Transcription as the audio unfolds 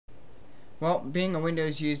Well, being a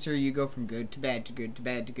Windows user, you go from good to bad to good to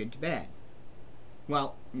bad to good to bad.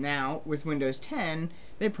 Well, now, with Windows 10,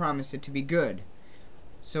 they promise it to be good.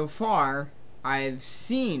 So far, I've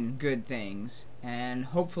seen good things, and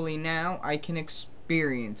hopefully now I can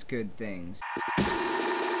experience good things.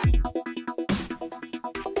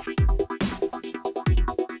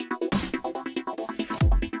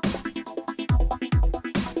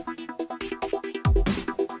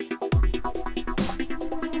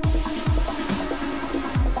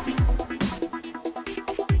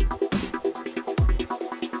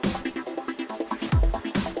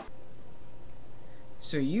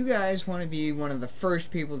 So you guys want to be one of the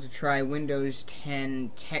first people to try Windows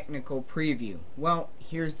 10 Technical Preview. Well,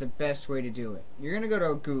 here's the best way to do it. You're going to go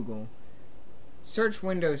to Google, search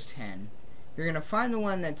Windows 10. You're going to find the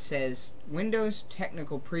one that says Windows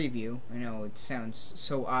Technical Preview. I know it sounds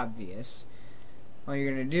so obvious. All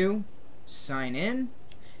you're going to do, sign in.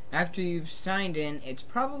 After you've signed in, it's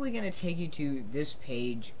probably going to take you to this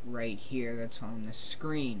page right here that's on the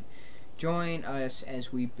screen. Join us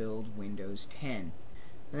as we build Windows 10.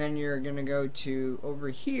 And then you're going to go to over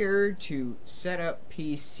here to Setup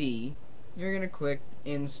PC. You're going to click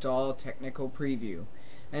Install Technical Preview.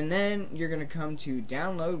 And then you're going to come to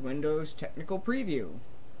Download Windows Technical Preview.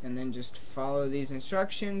 And then just follow these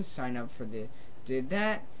instructions, sign up for did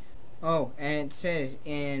that. Oh, and it says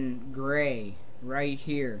in gray right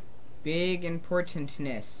here, big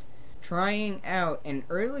importantness. Trying out an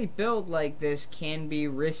early build like this can be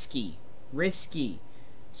risky.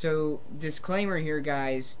 So, disclaimer here,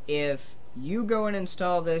 guys, if you go and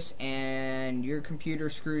install this and your computer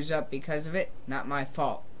screws up because of it, not my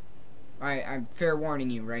fault. I'm fair warning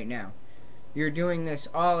you right now. You're doing this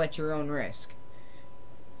all at your own risk.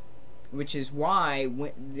 Which is why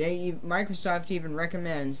Microsoft even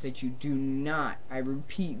recommends that you do not, I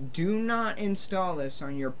repeat, do not install this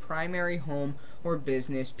on your primary home or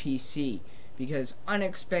business PC. Because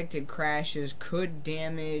unexpected crashes could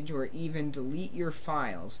damage or even delete your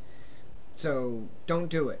files. So don't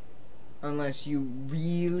do it unless you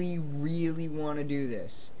really want to do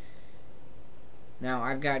this. Now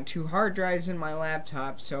I've got 2 hard drives in my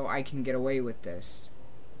laptop, so I can get away with this.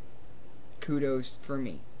 Kudos for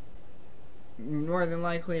me. More than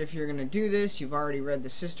likely, if you're going to do this, you've already read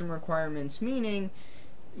the system requirements, meaning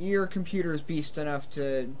your computer is beast enough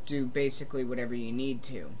to do basically whatever you need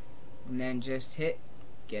to. And then just hit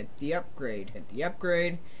get the upgrade. Hit the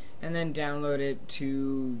upgrade and then download it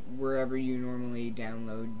to wherever you normally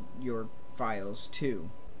download your files to.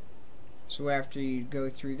 So after you go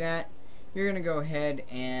through that, you're going to go ahead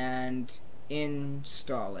and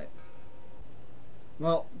install it.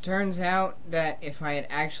 Well, turns out that if I had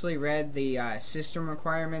actually read the system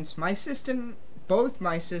requirements, both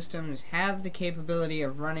my systems have the capability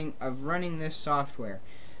of running this software.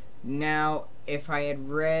 Now, if I had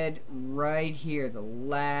read right here, the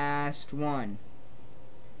last one,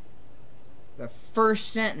 the first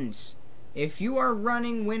sentence, if you are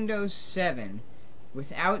running Windows 7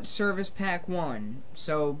 without Service Pack 1,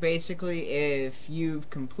 so basically if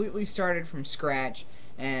you've completely started from scratch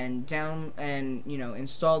and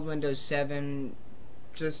installed Windows 7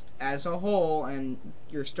 just as a whole, and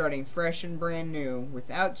you're starting fresh and brand new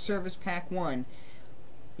without Service Pack 1,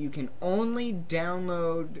 you can only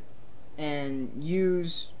download and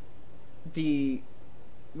use the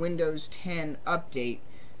Windows 10 update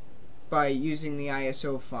by using the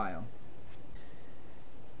ISO file.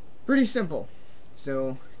 Pretty simple.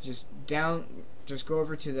 So just go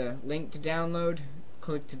over to the link to download,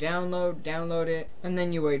 click to download it, and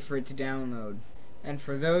then you wait for it to download. And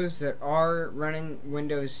for those that are running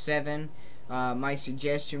Windows 7, my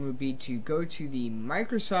suggestion would be to go to the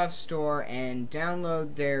Microsoft Store and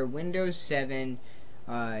download their Windows 7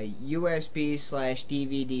 USB/DVD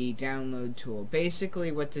download tool.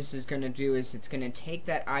 Basically what this is going to do is it's going to take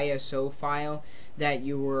that ISO file that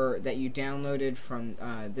you downloaded from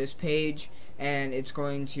this page, and it's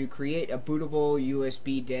going to create a bootable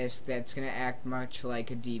USB disk that's going to act much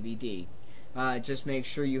like a DVD. Just make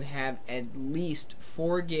sure you have at least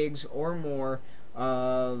 4 gigs or more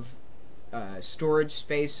of storage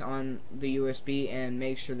space on the USB, and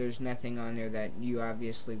make sure there's nothing on there that you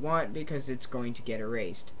obviously want, because it's going to get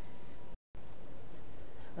erased.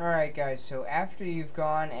 Alright guys, so after you've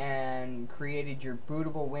gone and created your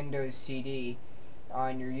bootable Windows CD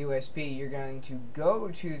on your USB, you're going to go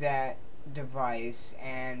to that device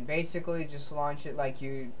and basically just launch it like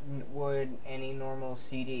you would any normal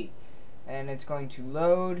CD. And it's going to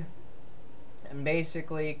load and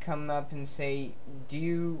basically come up and say, do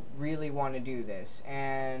you really want to do this?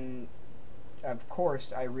 And of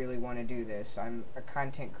course I really want to do this. I'm a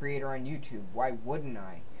content creator on YouTube. Why wouldn't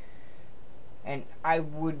I? And I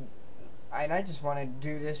just want to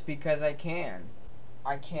do this because I can.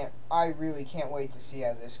 I really can't wait to see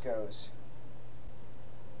how this goes.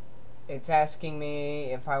 It's asking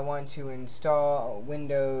me if I want to install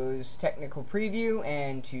Windows Technical Preview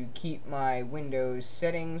and to keep my Windows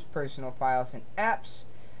settings, personal files, and apps.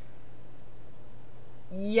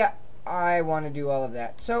 Yeah, I want to do all of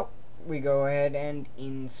that. So, we go ahead and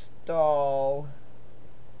install.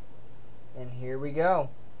 And here we go.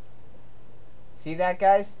 See that,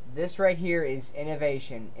 guys? This right here is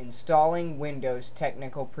innovation. Installing Windows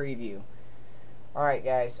Technical Preview. Alright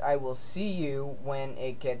guys, I will see you when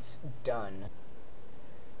it gets done.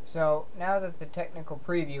 So, now that the technical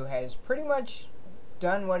preview has pretty much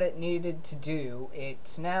done what it needed to do,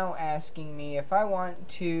 it's now asking me if I want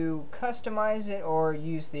to customize it or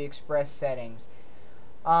use the express settings.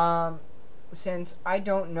 Since I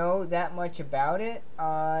don't know that much about it,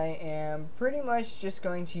 I am pretty much just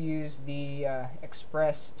going to use the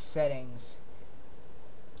express settings.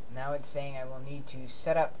 Now it's saying I will need to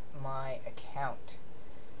set up my account.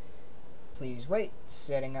 Please wait.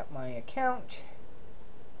 Setting up my account.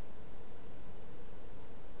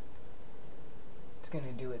 It's going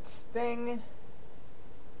to do its thing.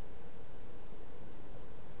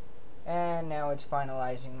 And now it's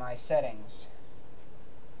finalizing my settings.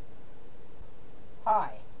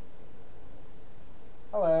 Hi.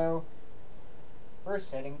 Hello. We're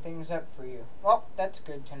setting things up for you. Well, that's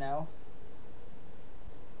good to know.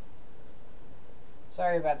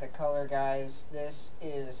 Sorry about the color, guys. This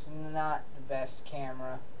is not the best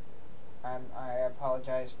camera. I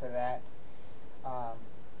apologize for that.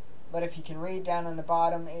 But if you can read down on the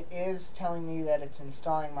bottom, it is telling me that it's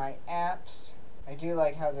installing my apps. I do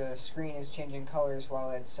like how the screen is changing colors while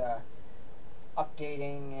it's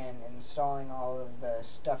updating and installing all of the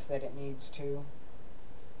stuff that it needs to.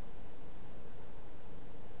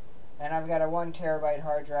 And I've got a 1 terabyte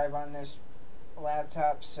hard drive on this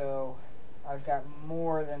laptop, so I've got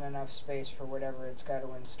more than enough space for whatever it's got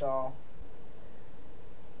to install.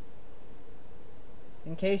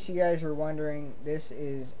 In case you guys were wondering, this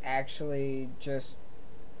is actually just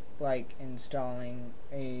like installing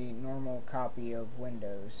a normal copy of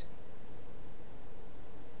Windows.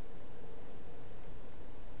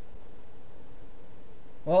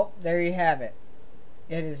 Well, there you have it.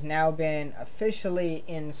 It has now been officially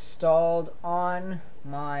installed on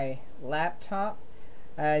my laptop.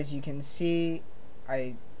 As you can see,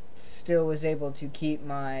 I still was able to keep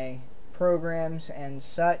my programs and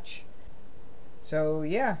such. So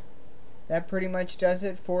yeah, that pretty much does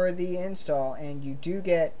it for the install, and you do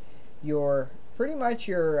get your pretty much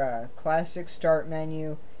your classic start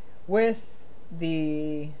menu with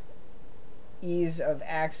the ease of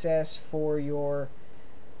access for your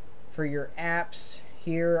apps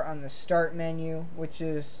here on the start menu, which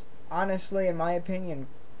is honestly, in my opinion,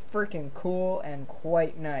 freaking cool and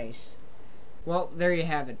quite nice. Well, there you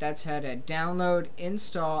have it. That's how to download,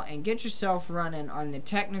 install, and get yourself running on the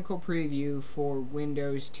technical preview for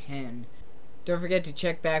Windows 10. Don't forget to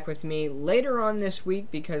check back with me later on this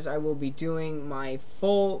week because I will be doing my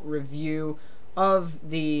full review of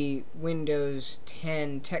the Windows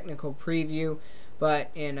 10 technical preview.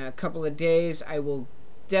 But in a couple of days, I will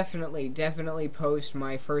definitely post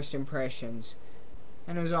my first impressions.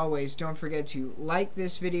 And as always, don't forget to like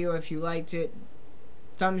this video if you liked it,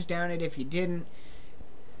 thumbs down it if you didn't,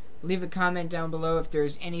 leave a comment down below if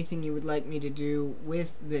there's anything you would like me to do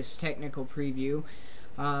with this technical preview.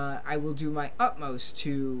 I will do my utmost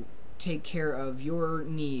to take care of your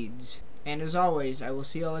needs. And as always, I will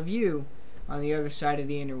see all of you on the other side of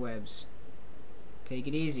the interwebs. Take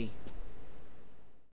it easy.